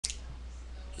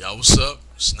Y'all, what's up?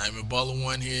 Sniper Baller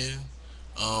One here.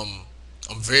 Um,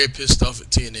 I'm very pissed off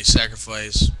at TNA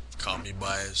Sacrifice. Call me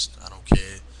biased. I don't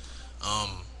care.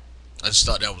 Um, I just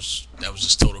thought that was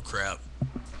just total crap.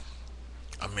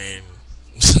 I mean,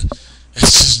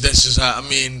 that's just how. I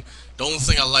mean, the only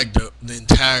thing I liked the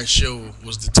entire show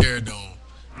was the Terror Dome.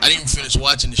 I didn't even finish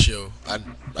watching the show.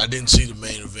 I didn't see the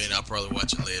main event. I'll probably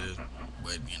watch it later.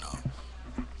 But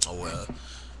oh well.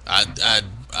 I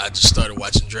I just started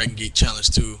watching Dragon Gate Challenge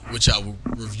 2, which I will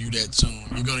review that soon.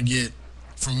 You're gonna get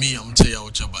from me. I'm gonna tell y'all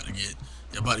what y'all about to get.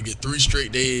 You're about to get 3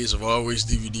 straight days of always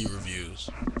DVD reviews,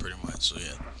 pretty much. So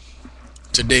yeah,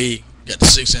 today got the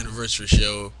 6th anniversary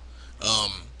show.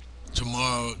 Um,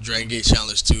 Tomorrow Dragon Gate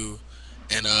Challenge 2,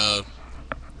 and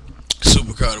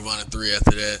Super Card of Honor 3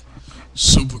 after that.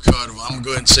 Super Card of I'm gonna go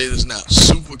ahead and say this now.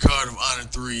 Super Card of Honor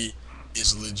 3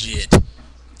 is legit.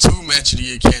 Two match of the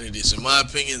year candidates. In my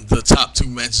opinion, the top two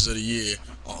matches of the year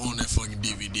are on that fucking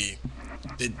DVD.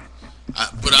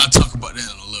 But I'll talk about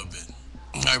that in a little bit.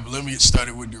 Alright, but let me get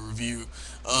started with the review.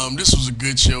 This was a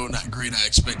good show, not great. I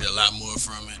expected a lot more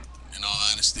from it, in all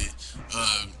honesty.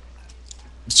 Uh,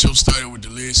 the show started with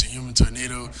Delirious and Human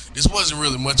Tornado. This wasn't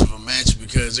really much of a match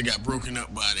because it got broken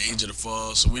up by the Age of the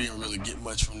Fall, so we didn't really get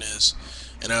much from this.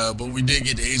 And but we did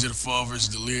get the Age of the Fall versus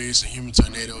Delirious and Human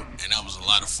Tornado, and that was a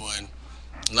lot of fun.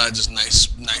 A lot of just nice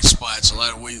spots. A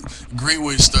lot of ways, great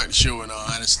way to start the show. In all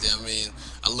honesty, I mean,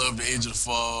 I love the Age of the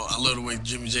Fall. I love the way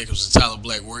Jimmy Jacobs and Tyler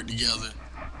Black work together.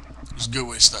 It was a good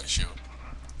way to start the show.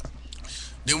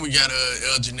 Then we got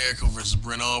El Generico versus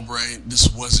Brent Albright.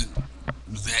 This wasn't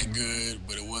that good,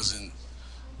 but it wasn't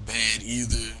bad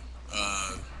either.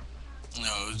 Uh,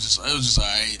 it was just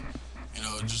alright.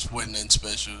 It just wasn't nothing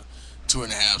special.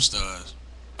 2.5 stars.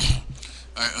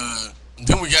 Alright,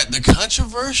 then we got the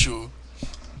controversial.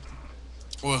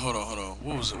 Well, hold on.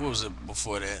 What was it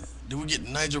before that? Did we get the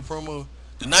Nigel promo?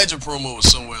 The Nigel promo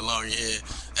was somewhere along here.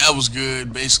 That was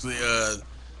good. Basically,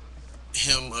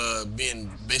 him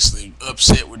being basically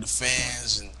upset with the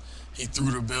fans, and he threw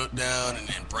the belt down, and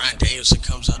then Brian Danielson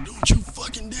comes out, don't you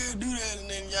fucking dare do that, and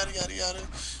then yada yada yada,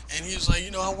 and he was like,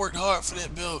 I worked hard for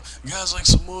that belt. Guys like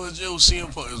Samoa Joe,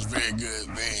 CM Punk, it was very good,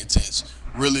 very intense.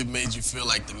 Really made you feel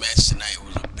like the match tonight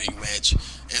was a big match,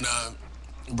 and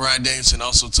Brian Danielson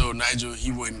also told Nigel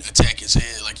he wouldn't attack his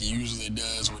head like he usually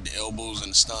does with the elbows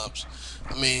and the stomps.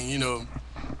 I mean,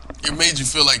 it made you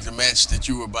feel like the match that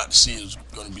you were about to see was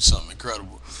going to be something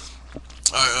incredible.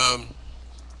 All right,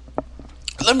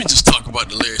 let me just talk about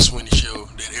the Larry Sweeney show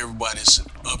that everybody's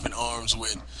up in arms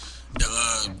with.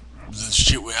 The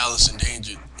shit with Alice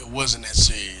Endangered. It wasn't that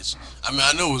serious. I mean,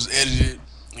 I know it was edited,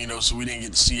 so we didn't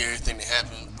get to see everything that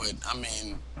happened, but I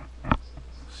mean,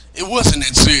 it wasn't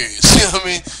that serious. I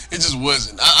mean, it just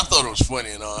wasn't. I thought it was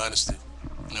funny in all honesty.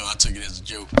 I took it as a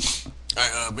joke.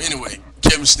 Alright, but anyway,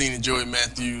 Kevin Steen and Joey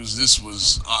Matthews, this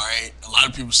was alright. A lot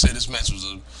of people said this match was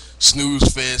a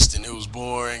snooze fest and it was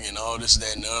boring and all this,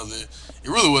 that, and the other. It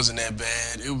really wasn't that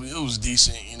bad. It was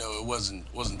decent. It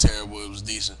wasn't terrible. It was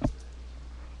decent.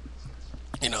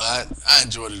 I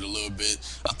enjoyed it a little bit.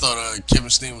 I thought Kevin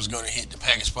Steen was going to hit the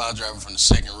package pile driver from the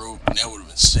second rope, and that would have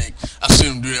been sick. I've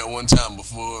seen him do that one time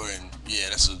before, and yeah,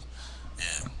 that's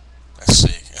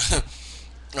sick.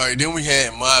 All right, then we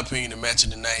had, in my opinion, the match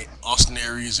of the night: Austin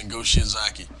Aries and Go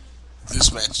Shiozaki.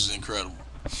 This match was incredible.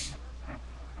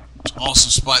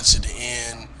 Awesome spots at the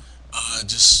end.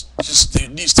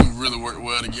 These two really worked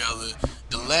well together.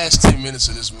 The last 10 minutes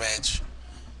of this match,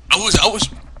 I wish.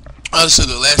 Honestly,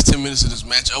 the last 10 minutes of this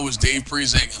match, I wish Dave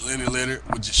Prizak and Lenny Leonard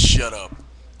would just shut up.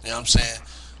 You know what I'm saying?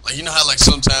 Like, how, like,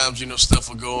 sometimes, stuff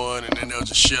will go on and then they'll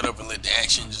just shut up and let the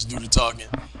action just do the talking.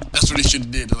 That's what they should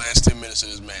have did the last 10 minutes of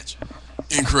this match.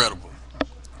 Incredible.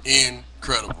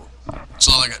 Incredible. That's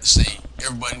all I got to say.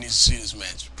 Everybody needs to see this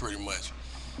match, pretty much.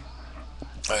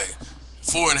 Alright,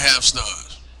 4.5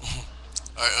 stars.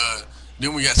 Alright,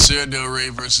 then we got Sara Del Rey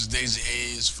versus Daizee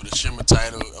Haze for the Shimmer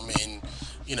title. I mean,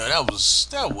 that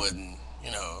wasn't,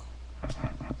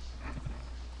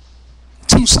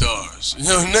 2 stars.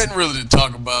 Nothing really to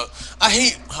talk about. I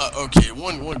hate okay,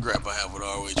 one gripe I have with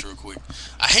ROH real quick.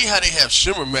 I hate how they have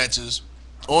Shimmer matches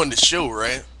on the show,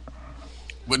 right?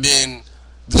 But then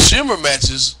the Shimmer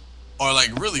matches are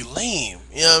like really lame.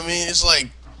 You know what I mean? It's like,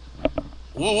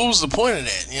 what was the point of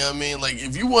that? You know what I mean? Like,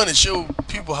 if you want to show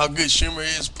people how good Shimmer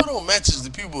is, put on matches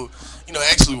that people,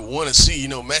 actually want to see.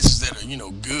 Matches that are,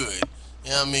 good. You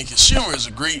know what I mean? Because Shimmer is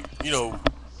a great,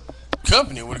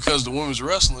 company when it comes to women's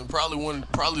wrestling.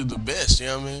 Probably the best. You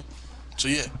know what I mean? So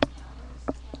yeah.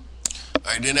 All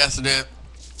right. Then after that,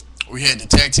 We had the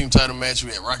tag team title match.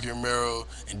 We had Rocky Romero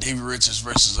and Davey Richards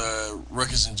versus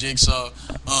Ruckus and Jigsaw.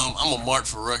 I'm a mark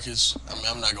for Ruckus. I mean,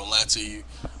 I'm not gonna lie to you.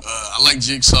 I like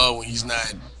Jigsaw when he's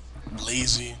not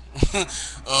lazy.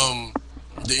 um,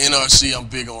 the NRC, I'm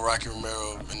big on Rocky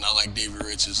Romero, and I like Davey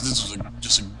Richards. This was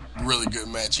just a really good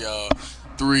match, y'all.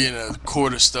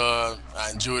 3.25 star.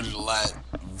 I enjoyed it a lot.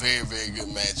 Very, very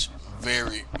good match.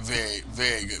 Very, very,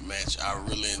 very good match. I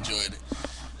really enjoyed it.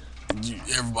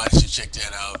 Everybody should check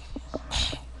that out.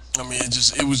 I mean,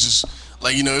 it was just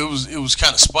like it was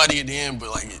kind of spotty at the end, but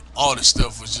like all this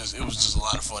stuff it was just a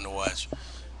lot of fun to watch.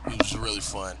 It was really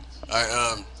fun. All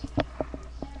right,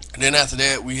 and then after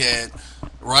that we had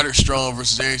Roderick Strong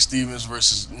versus Eric Stevens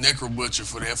versus Necro Butcher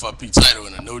for the FIP title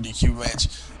in a no DQ match.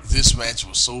 This match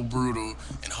was so brutal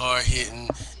and hard hitting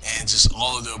and just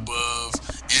all of the above.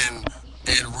 And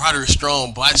Roderick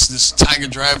Strong botched this Tiger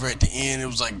Driver at the end. It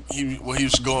was like he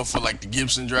was going for like the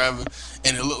Gibson Driver,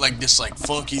 and it looked like this like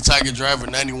funky Tiger Driver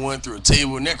 91 through a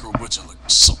table. Necro Butcher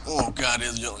looked so, oh god,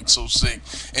 it looked so sick.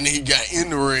 And then he got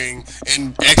in the ring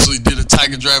and actually did a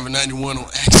Tiger Driver 91 on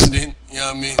accident. You know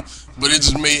what I mean? But it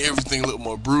just made everything look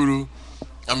more brutal.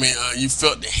 I mean, you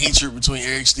felt the hatred between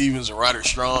Eric Stevens and Roderick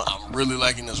Strong. I'm really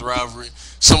liking this rivalry.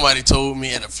 Somebody told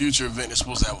me at a future event they're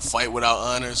supposed to have a fight without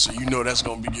honor, so you know that's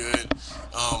gonna be good.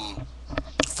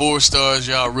 4 stars,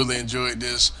 y'all. Really enjoyed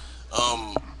this.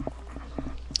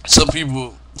 Some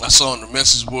people I saw on the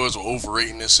message boards were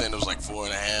overrating this, saying it was like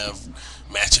 4.5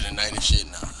 match of the night and shit.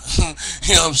 Nah,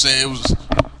 you know what I'm saying? It was,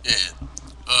 yeah.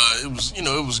 It was,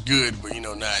 it was good, but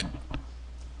not,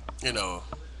 it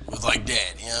was like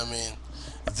that. You know what I mean?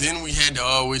 Then we had the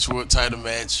ROH World Title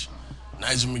match,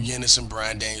 Nigel McGuinness and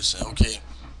Bryan Danielson. Okay,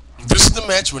 this is the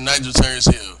match where Nigel turns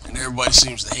heel, and everybody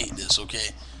seems to hate this. Okay,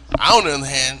 on the other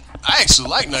hand, I actually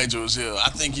like Nigel as heel.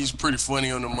 I think he's pretty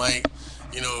funny on the mic.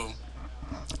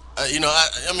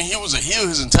 I mean, he was a heel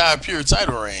his entire pure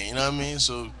title reign. You know what I mean?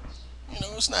 So,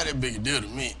 it's not that big a deal to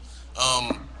me.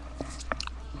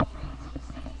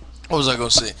 What was I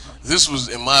gonna say? This was,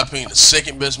 in my opinion, the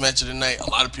second best match of the night. A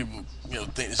lot of people,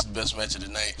 think this is the best match of the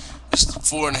night. It's the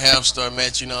 4.5 star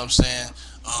match. You know what I'm saying?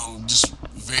 Just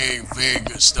very, very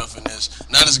good stuff in this.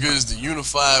 Not as good as the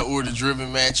Unified or the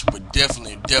Driven match, but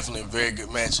definitely a very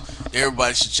good match.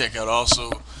 Everybody should check out.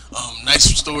 Also, nice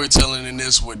storytelling in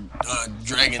this with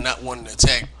Dragon not wanting to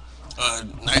attack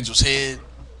Nigel's head.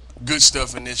 Good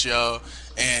stuff in this, y'all.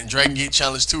 And Dragon Gate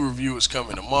Challenge 2 review is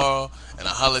coming tomorrow. And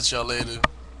I'll holler at y'all later.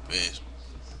 Peace.